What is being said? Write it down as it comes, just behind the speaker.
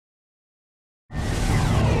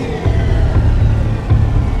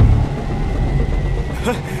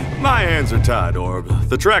hands are tied, Orb.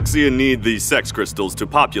 The Traxian need these sex crystals to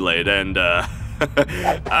populate, and,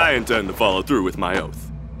 I intend to follow through with my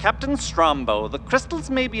oath. Captain Strombo, the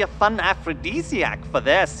crystals may be a fun aphrodisiac for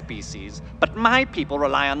their species, but my people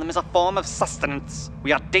rely on them as a form of sustenance.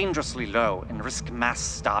 We are dangerously low and risk mass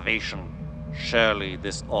starvation. Surely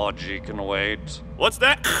this orgy can wait. What's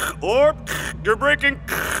that? Orb, you're breaking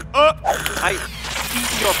up. I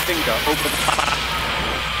see your finger over the...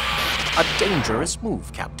 A dangerous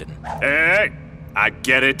move, Captain. Hey, I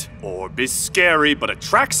get it. Orb is scary, but a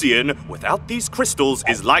Traxian without these crystals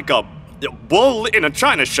is like a bull in a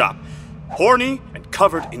china shop. Horny and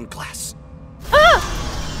covered in glass. Ah!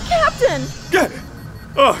 Captain!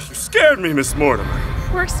 Oh, you scared me, Miss Mortimer.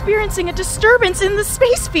 We're experiencing a disturbance in the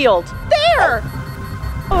space field. There!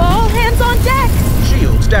 All hands on deck!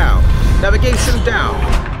 Shields down. Navigation down.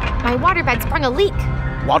 My waterbed sprung a leak.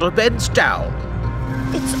 Waterbeds down.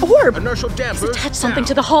 It's Orb! Inertial dampers It's attached something down.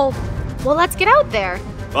 to the hull. Well, let's get out there.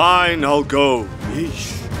 Fine, I'll go.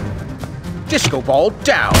 Yeesh. Disco ball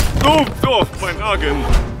down. Off my noggin.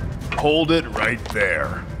 Hold it right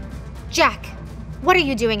there. Jack, what are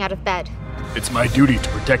you doing out of bed? It's my duty to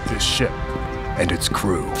protect this ship and its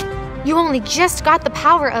crew. You only just got the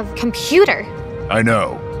power of computer. I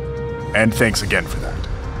know. And thanks again for that.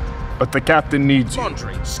 But the captain needs you.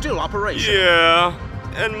 Laundry still operational. Yeah,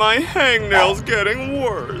 and my hangnail's getting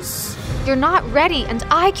worse. You're not ready, and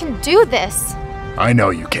I can do this. I know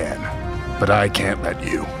you can, but I can't let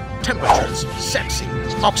you. Temperatures sexy.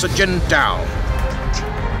 Oxygen down.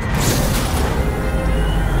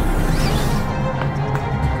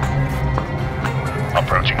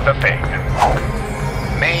 Approaching the thing.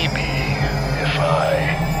 Maybe if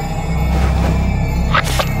I...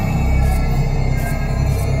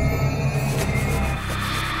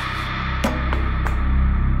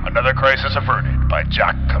 Another crisis averted by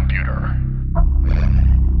Jack Computer.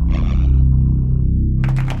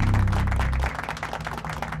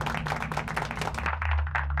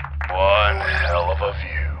 One hell of a view.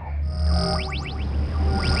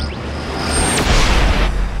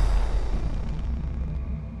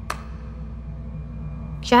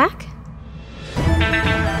 Jack?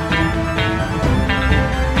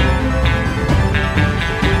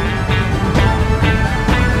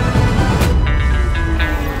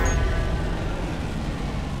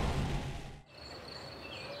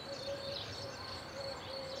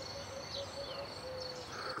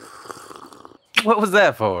 What was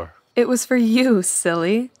that for? It was for you,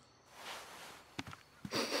 silly.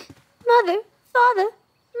 Mother, Father,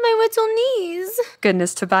 my little knees.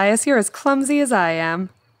 Goodness, Tobias, you're as clumsy as I am.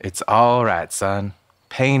 It's all right, son.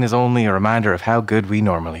 Pain is only a reminder of how good we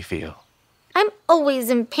normally feel. I'm always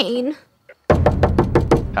in pain.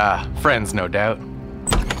 Ah, friends, no doubt.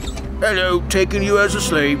 Hello, taking you as a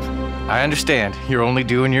slave. I understand. You're only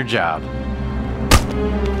doing your job.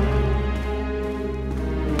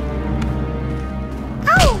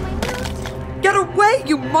 Get away,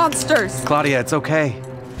 you monsters! Claudia, it's okay.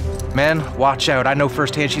 Men, watch out. I know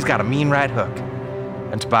firsthand she's got a mean right hook.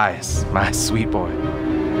 And Tobias, my sweet boy,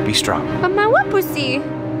 be strong. But my what, pussy?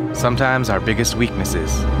 Sometimes our biggest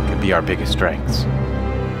weaknesses can be our biggest strengths.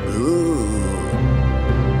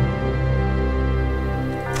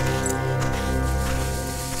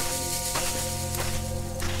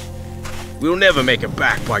 We'll never make it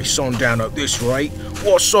back by sundown at this rate.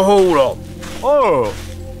 What's the hold up? Oh,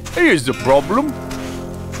 here's the problem.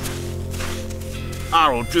 I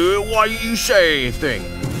don't do it. Why didn't you say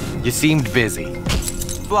anything? You seemed busy.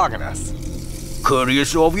 Vlogging us.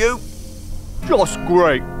 Courteous of you. Just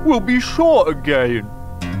great. We'll be short again.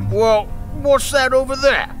 Well, what's that over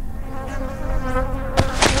there?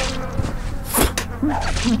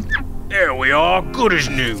 There we are. Good as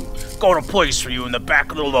new. Got a place for you in the back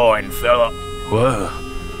of the line, fella.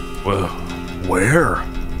 Well, where?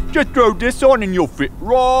 Just throw this on and you'll fit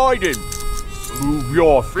right in. Move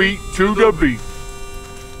your feet to the beat.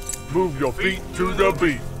 Move your feet to the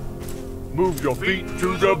beat. Move your feet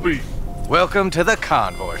to the beat. Welcome to the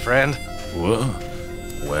convoy, friend. What?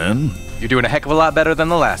 When? You're doing a heck of a lot better than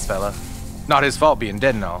the last fella. Not his fault being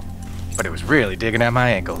dead and all, but it was really digging at my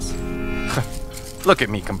ankles. Look at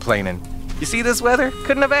me complaining. You see this weather?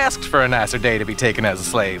 Couldn't have asked for a nicer day to be taken as a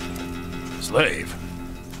slave. Slave?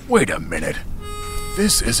 Wait a minute.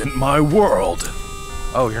 This isn't my world.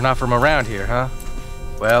 Oh, you're not from around here, huh?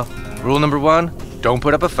 Well, rule number 1, don't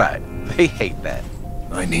put up a fight. They hate that.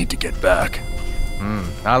 I need to get back.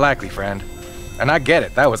 Not likely, friend. And I get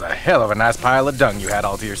it, that was a hell of a nice pile of dung you had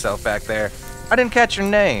all to yourself back there. I didn't catch your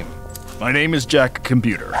name. My name is Jack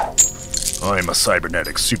Computer. I'm a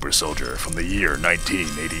cybernetic super soldier from the year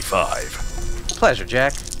 1985. Pleasure,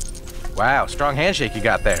 Jack. Wow, strong handshake you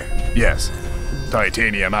got there. Yes.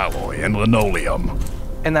 Titanium alloy and linoleum.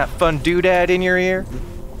 And that fun doodad in your ear?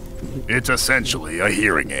 It's essentially a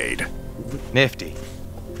hearing aid. Nifty.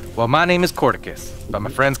 Well, my name is Corticus, but my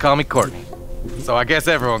friends call me Courtney. So I guess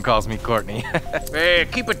everyone calls me Courtney. Hey,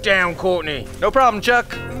 keep it down, Courtney. No problem,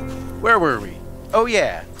 Chuck. Where were we? Oh,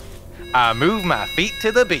 yeah. I move my feet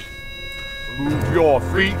to the beat. Move your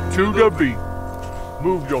feet to the beat.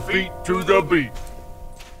 Move your feet to the beat.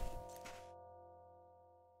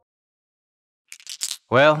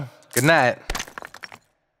 Well, good night.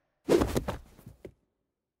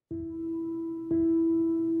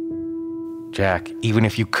 Jack, even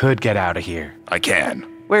if you could get out of here, I can.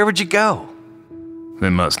 where would you go?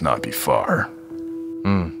 It must not be far.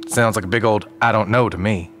 Sounds like a big old I don't know to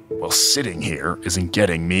me. Well, sitting here isn't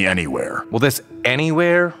getting me anywhere. Well, this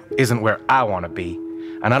anywhere isn't where I want to be,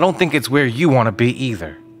 and I don't think it's where you want to be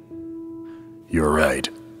either. You're right.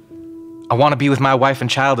 I want to be with my wife and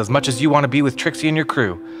child as much as you want to be with Trixie and your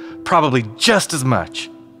crew. Probably just as much.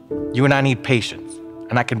 You and I need patience,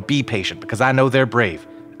 and I can be patient because I know they're brave,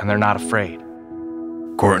 and they're not afraid.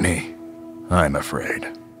 Courtney, I'm afraid.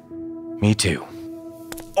 Me too.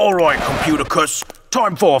 All right, computer cuss.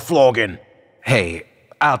 Time for a flogging. Hey,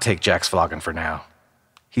 I'll take Jack's flogging for now.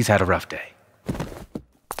 He's had a rough day.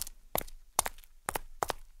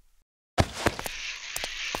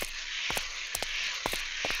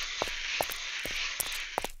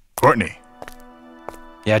 Courtney,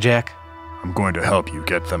 Yeah, Jack? I'm going to help you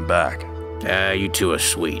get them back. You two are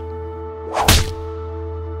sweet.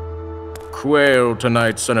 Quail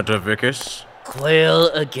tonight, Senator Vickus. Quail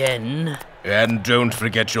again? And don't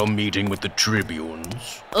forget your meeting with the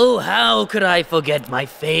Tribunes. Oh, how could I forget my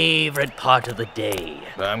favorite part of the day?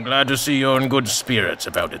 I'm glad to see you're in good spirits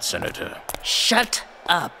about it, Senator. Shut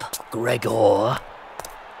up, Gregor.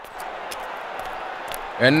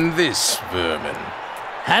 And this vermin.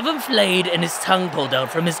 Have him flayed and his tongue pulled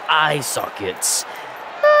out from his eye sockets.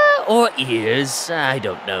 Or ears, I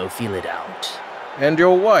don't know, feel it out. And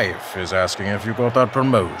your wife is asking if you got that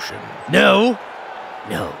promotion. No,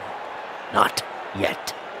 not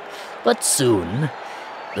yet. But soon,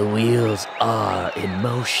 the wheels are in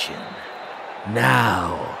motion.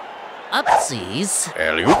 Now, upsies.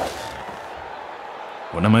 Elliot?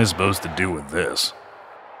 What am I supposed to do with this?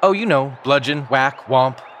 Oh, you know, bludgeon, whack,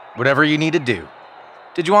 womp, whatever you need to do.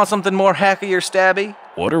 Did you want something more hacky or stabby?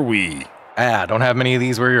 What are we? Don't have many of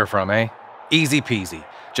these where you're from, eh? Easy peasy.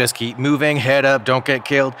 Just keep moving, head up, don't get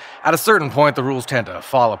killed. At a certain point, the rules tend to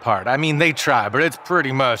fall apart. I mean, they try, but it's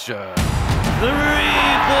pretty much, 3 for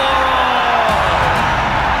all!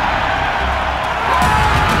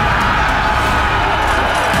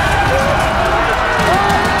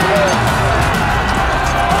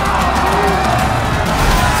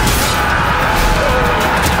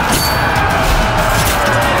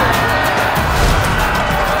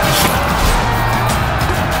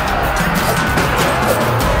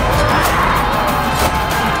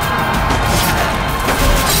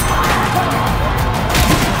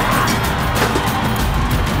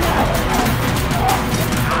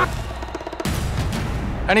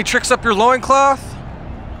 Any tricks up your loincloth?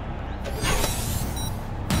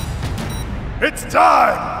 It's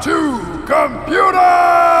time to computer!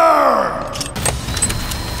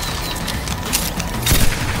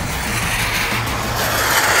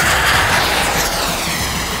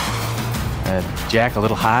 Jack, a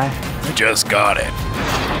little high? I just got it.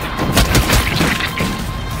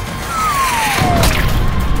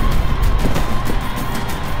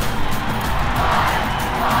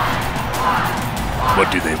 What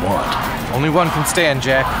do they want? Only one can stand,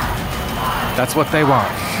 Jack. That's what they want.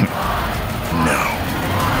 No.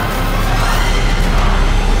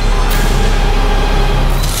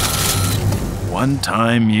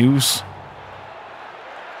 One-time use?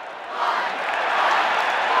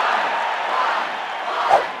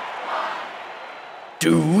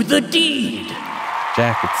 Do the deed.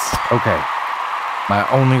 Jack, it's okay. My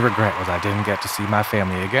only regret was I didn't get to see my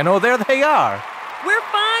family again. Oh, there they are. We're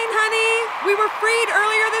fine, honey. We were freed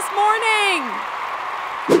earlier this morning.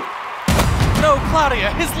 No,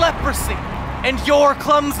 Claudia, his leprosy and your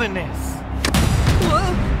clumsiness.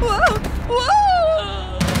 Whoa, whoa,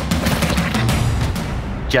 whoa!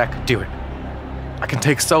 Jack, do it. I can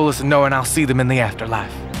take solace in knowing I'll see them in the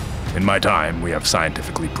afterlife. In my time, we have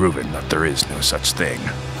scientifically proven that there is no such thing.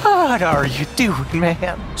 What are you doing,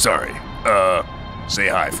 man? Sorry. Say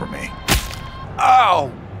hi for me.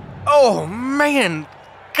 Ow! Oh, man!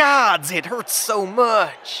 Gods, it hurts so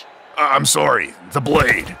much. I'm sorry. The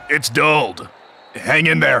blade. It's dulled. Hang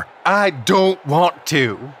in there. I don't want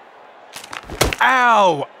to.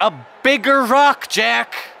 Ow! A bigger rock,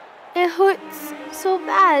 Jack! It hurts so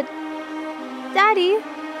bad. Daddy,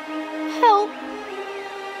 help.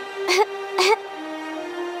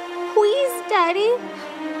 Please, Daddy.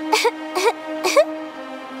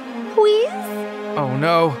 Please? Oh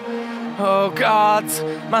no. Oh gods,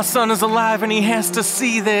 my son is alive and he has to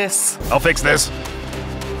see this. I'll fix this.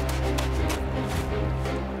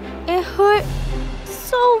 It hurt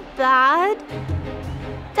so bad.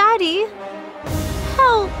 Daddy,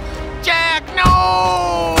 help. Jack,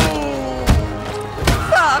 no!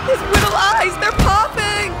 Stop! His little eyes, they're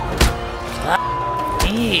popping!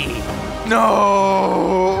 Hey.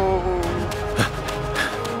 No!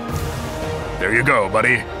 There you go,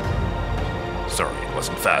 buddy. Sorry it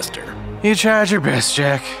wasn't faster. You tried your best,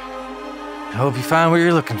 Jack. I hope you find what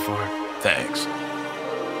you're looking for. Thanks.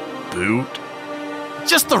 Boot?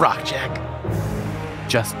 Just the rock, Jack.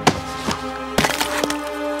 Just.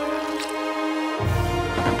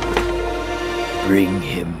 Bring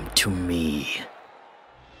him to me.